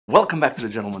Welcome back to the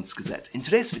Gentleman's Gazette. In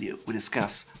today's video, we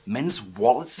discuss men's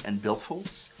wallets and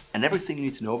billfolds and everything you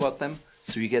need to know about them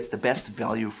so you get the best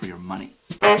value for your money.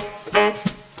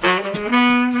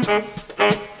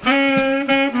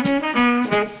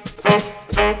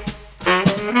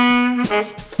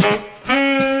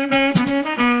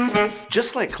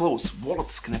 Just like clothes,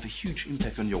 wallets can have a huge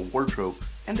impact on your wardrobe,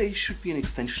 and they should be an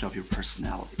extension of your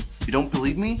personality. You don't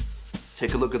believe me?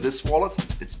 Take a look at this wallet.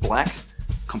 It's black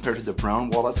compared to the brown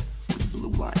wallet with the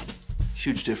blue line.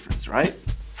 Huge difference, right?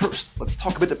 First, let's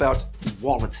talk a bit about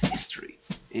wallet history.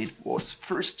 It was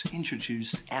first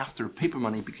introduced after paper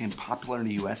money became popular in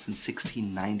the US in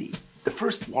 1690. The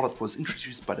first wallet was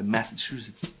introduced by the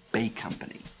Massachusetts Bay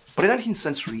Company. By the 19th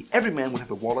century, every man would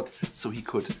have a wallet so he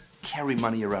could carry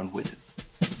money around with him.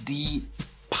 The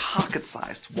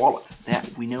pocket-sized wallet that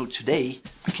we know today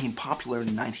became popular in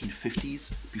the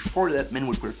 1950s. Before that, men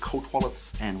would wear coat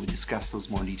wallets, and we discuss those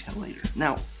more in detail later.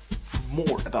 Now, for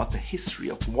more about the history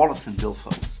of wallets and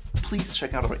billfolds, please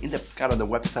check out our in-depth guide on the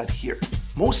website here.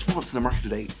 Most wallets in the market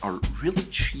today are really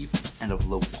cheap and of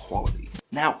low quality.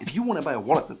 Now, if you want to buy a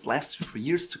wallet that lasts you for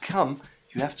years to come,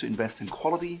 you have to invest in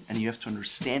quality and you have to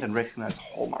understand and recognize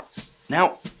hallmarks.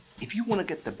 Now, if you want to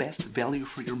get the best value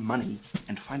for your money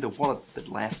and find a wallet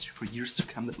that lasts you for years to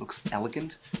come that looks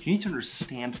elegant, you need to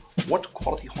understand what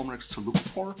quality hallmarks to look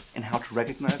for and how to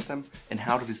recognize them and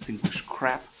how to distinguish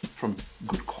crap from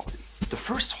good quality. The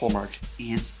first hallmark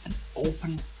is an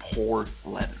open pore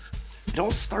leather. It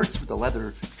all starts with the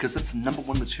leather because that's the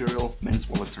 #1 material men's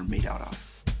wallets are made out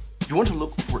of. You want to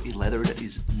look for a leather that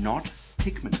is not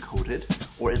pigment coated,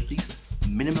 or at least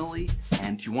minimally,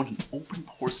 and you want an open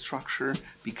pore structure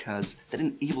because that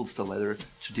enables the leather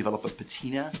to develop a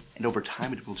patina, and over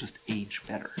time it will just age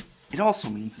better. It also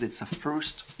means that it's a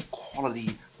first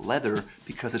quality leather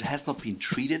because it has not been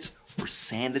treated or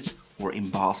sanded or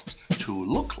embossed to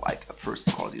look like a first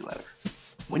quality leather.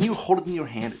 When you hold it in your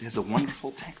hand, it has a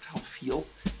wonderful tactile feel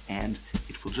and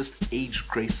it will just age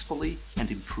gracefully and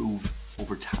improve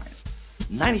over time.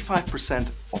 95%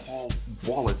 of all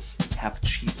wallets have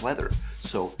cheap leather,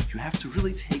 so you have to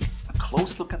really take a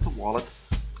close look at the wallet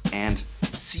and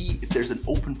see if there's an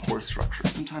open pore structure.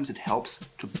 Sometimes it helps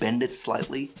to bend it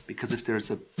slightly because if there's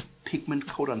a pigment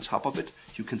coat on top of it,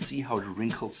 you can see how it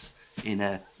wrinkles in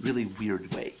a really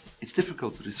weird way. It's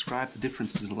difficult to describe the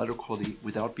differences in leather quality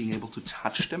without being able to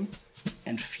touch them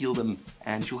and feel them,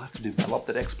 and you'll have to develop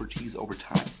that expertise over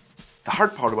time. The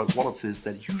hard part about wallets is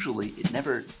that usually it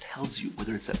never tells you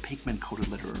whether it's a pigment-coated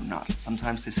leather or not.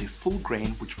 Sometimes they say full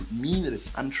grain, which would mean that it's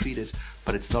untreated,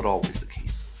 but it's not always the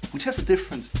case. We tested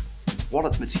different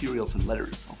wallet materials and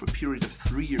leathers over a period of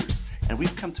 3 years, and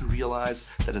we've come to realize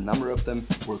that a number of them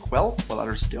work well, while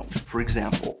others don't. For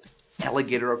example,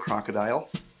 alligator or crocodile,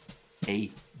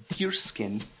 a deer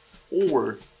skin,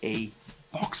 or a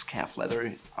box calf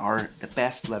leather are the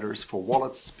best leathers for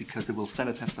wallets because they will stand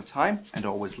the test of time and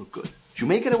always look good. You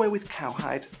may get away with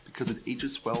cowhide because it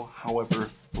ages well, however,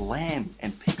 lamb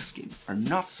and pigskin are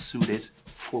not suited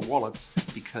for wallets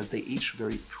because they age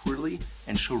very poorly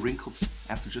and show wrinkles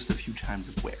after just a few times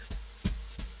of wear.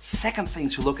 Second thing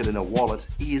to look at in a wallet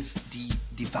is the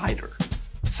divider.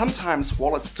 Sometimes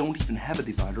wallets don't even have a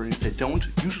divider, and if they don't,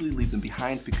 usually leave them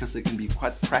behind because they can be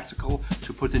quite practical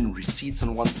to put in receipts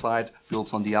on one side,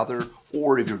 bills on the other,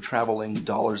 or if you're traveling,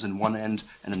 dollars in one end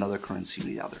and another currency in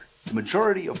the other. The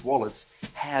majority of wallets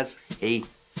has a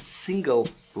single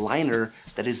liner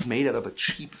that is made out of a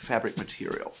cheap fabric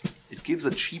material. It gives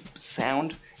a cheap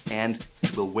sound and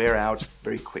it will wear out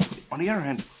very quickly. On the other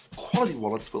hand, quality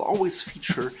wallets will always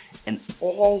feature an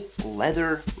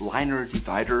all-leather liner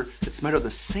divider that's made of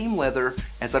the same leather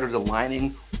as either the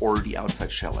lining or the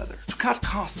outside shell leather. To cut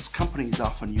costs, companies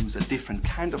often use a different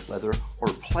kind of leather or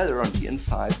pleather on the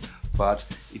inside, but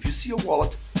if you see a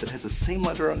wallet that has the same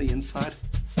leather on the inside,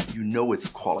 you know it's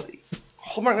quality.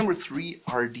 Hallmark number 3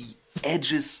 are the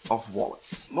edges of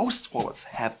wallets. Most wallets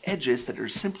have edges that are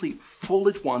simply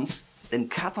folded once, then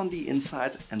cut on the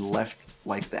inside and left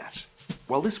like that.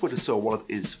 While this way to sew a wallet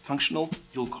is functional,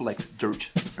 you'll collect dirt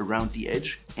around the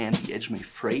edge and the edge may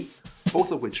fray,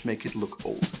 both of which make it look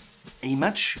old. A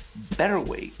much better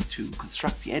way to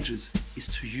construct the edges is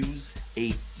to use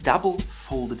a double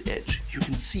folded edge. You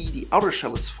can see the outer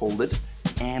shell is folded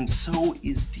and so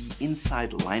is the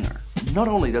inside liner. Not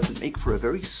only does it make for a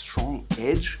very strong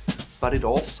edge, but it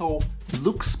also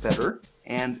looks better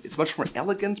and it's much more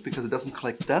elegant because it doesn't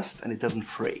collect dust and it doesn't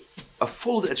fray. A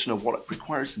folded edge in a wallet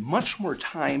requires much more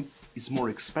time, is more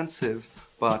expensive,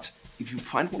 but if you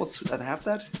find wallets that have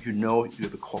that, you know you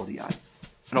have a quality eye.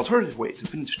 An alternative way to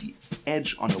finish the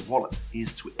edge on a wallet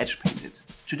is to edge paint it.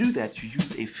 To do that, you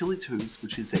use a fileteuse,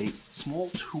 which is a small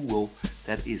tool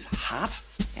that is hot,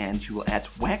 and you will add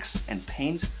wax and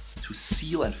paint to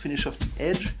seal and finish off the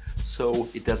edge so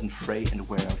it doesn't fray and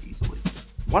wear out easily.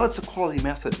 While it's a quality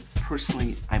method,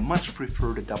 personally I much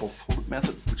prefer the double folded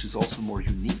method, which is also more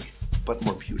unique but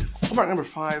more beautiful. Hallmark number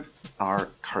 5 are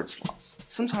card slots.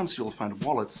 Sometimes you'll find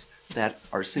wallets that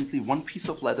are simply one piece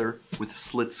of leather with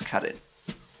slits cut in.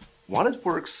 While it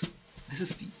works, this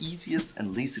is the easiest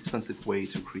and least expensive way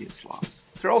to create slots.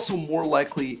 They're also more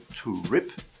likely to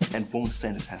rip and won't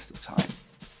stand the test of time.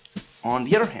 On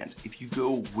the other hand, if you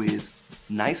go with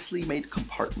nicely made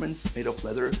compartments made of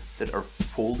leather that are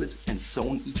folded and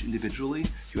sewn each individually,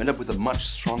 you end up with a much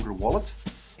stronger wallet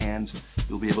and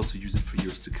you'll be able to use it for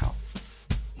years to come.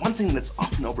 One thing that's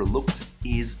often overlooked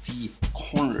is the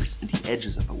corners and the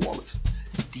edges of a wallet.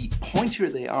 The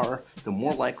pointier they are, the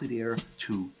more likely they are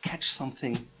to catch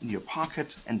something in your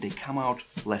pocket and they come out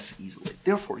less easily.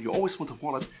 Therefore, you always want a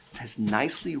wallet that has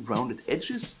nicely rounded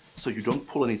edges so you don't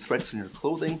pull any threads in your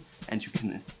clothing and you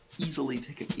can easily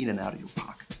take it in and out of your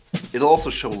pocket. It'll also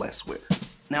show less wear.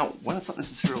 Now, while it's not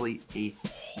necessarily a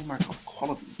hallmark of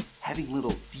quality, having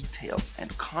little details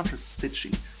and contrast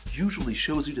stitching usually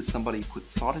shows you that somebody put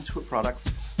thought into a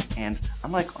product, and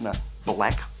unlike on a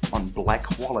black on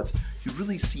black wallet, you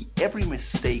really see every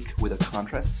mistake with a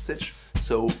contrast stitch,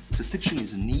 so if the stitching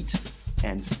is neat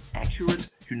and accurate,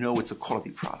 you know it's a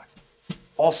quality product.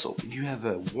 Also, if you have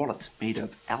a wallet made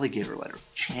of alligator leather,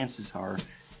 chances are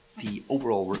the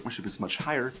overall workmanship is much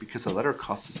higher because the leather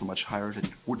cost is so much higher that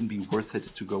it wouldn't be worth it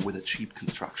to go with a cheap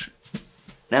construction.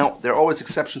 Now, there are always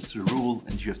exceptions to the rule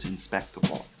and you have to inspect the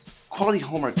wallet. Quality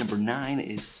hallmark number 9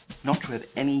 is not to have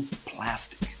any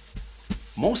plastic.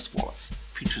 Most wallets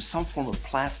feature some form of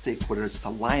plastic, whether it's the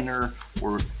liner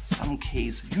or some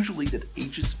case, usually that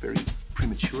ages very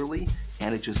prematurely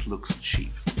and it just looks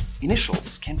cheap.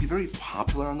 Initials can be very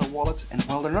popular on the wallet, and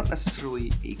while they're not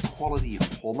necessarily a quality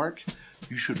hallmark,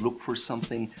 you should look for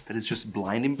something that is just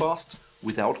blind embossed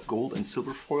without gold and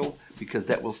silver foil, because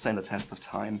that will stand the test of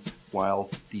time, while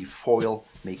the foil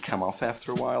may come off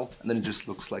after a while and then it just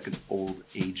looks like an old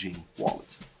aging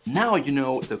wallet. Now you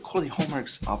know the quality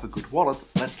hallmarks of a good wallet,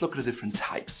 let's look at the different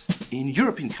types. In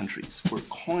European countries where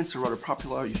coins are rather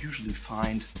popular, you usually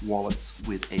find wallets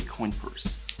with a coin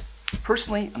purse.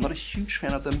 Personally, I'm not a huge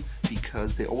fan of them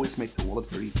because they always make the wallet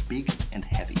very big and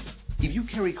heavy. If you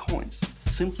carry coins,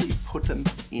 simply put them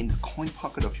in the coin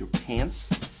pocket of your pants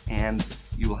and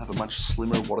you will have a much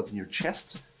slimmer wallet in your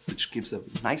chest, which gives a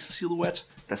nice silhouette.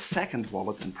 The second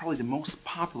wallet, and probably the most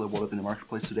popular wallet in the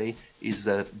marketplace today, is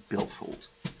a Billfold.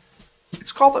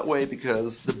 It's called that way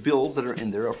because the bills that are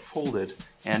in there are folded,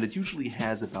 and it usually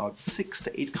has about 6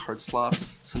 to 8 card slots,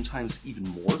 sometimes even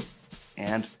more,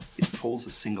 and it folds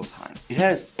a single time. It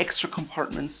has extra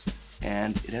compartments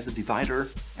and it has a divider,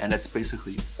 and that's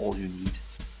basically all you need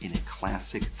in a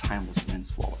classic timeless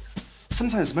men's wallet.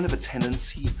 Sometimes men have a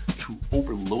tendency to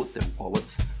overload their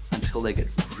wallets until they get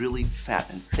really fat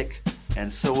and thick, and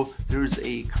so there's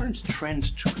a current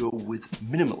trend to go with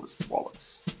minimalist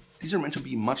wallets. These are meant to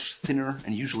be much thinner,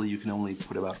 and usually you can only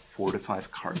put about 4 to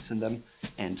 5 cards in them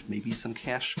and maybe some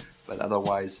cash, but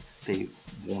otherwise they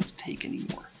won't take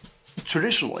anymore.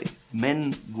 Traditionally,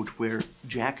 men would wear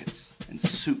jackets and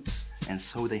suits, and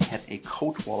so they had a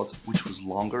coat wallet which was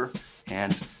longer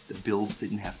and the bills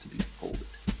didn't have to be folded.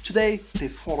 Today,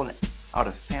 they've fallen out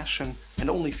of fashion and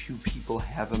only few people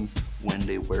have them when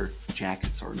they wear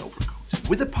jackets or an overcoat.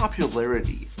 With the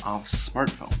popularity of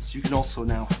smartphones, you can also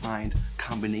now find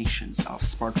combinations of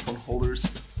smartphone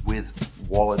holders with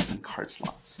wallets and card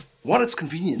slots. While it's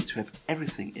convenient to have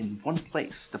everything in one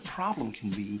place, the problem can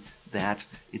be that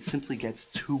it simply gets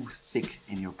too thick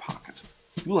in your pocket.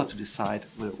 You'll have to decide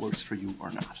whether it works for you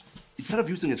or not. Instead of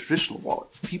using a traditional wallet,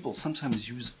 people sometimes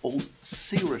use old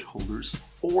cigarette holders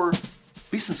or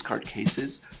business card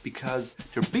cases because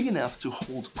they're big enough to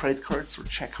hold credit cards or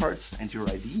check cards and your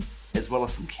ID, as well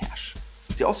as some cash.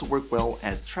 They also work well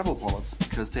as travel wallets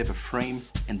because they have a frame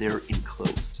and they're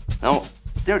enclosed. Now,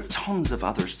 there are tons of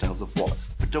other styles of wallet,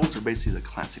 but those are basically the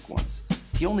classic ones.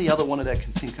 The only other one that I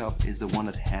can think of is the one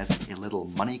that has a little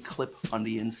money clip on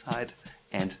the inside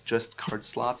and just card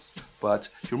slots, but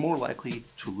you're more likely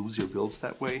to lose your bills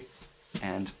that way,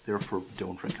 and therefore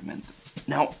don't recommend them.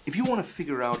 Now, if you want to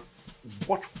figure out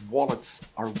what wallets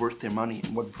are worth their money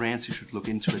and what brands you should look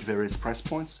into at various price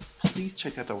points, please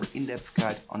check out our in-depth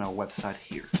guide on our website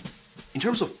here. In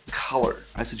terms of color,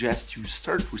 I suggest you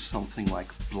start with something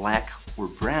like black or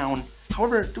brown.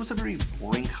 However, those are very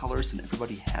boring colors and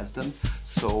everybody has them,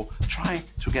 so try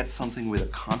to get something with a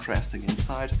contrasting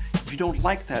inside. If you don't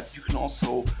like that, you can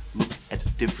also look at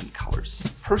different colors.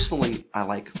 Personally, I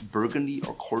like burgundy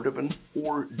or cordovan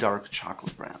or dark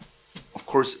chocolate brown. Of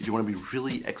course, if you want to be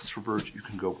really extrovert, you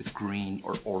can go with green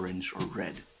or orange or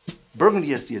red. Burgundy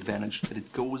has the advantage that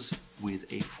it goes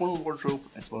with a formal wardrobe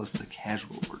as well as with a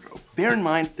casual wardrobe. Bear in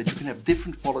mind that you can have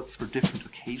different wallets for different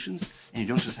occasions and you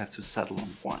don't just have to settle on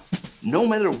one. No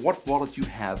matter what wallet you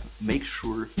have, make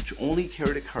sure to only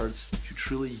carry the cards you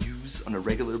truly use on a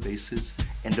regular basis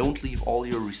and don't leave all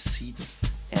your receipts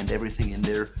and everything in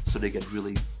there so they get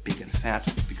really big and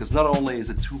fat, because not only is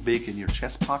it too big in your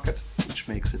chest pocket, which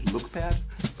makes it look bad,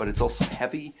 but it's also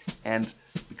heavy, and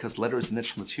because leather is a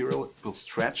natural material, it will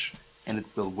stretch and it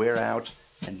will wear out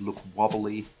and look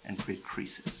wobbly and create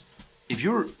creases. If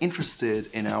you're interested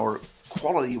in our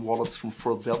quality wallets from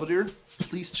Fort Belvedere,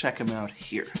 please check them out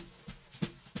here.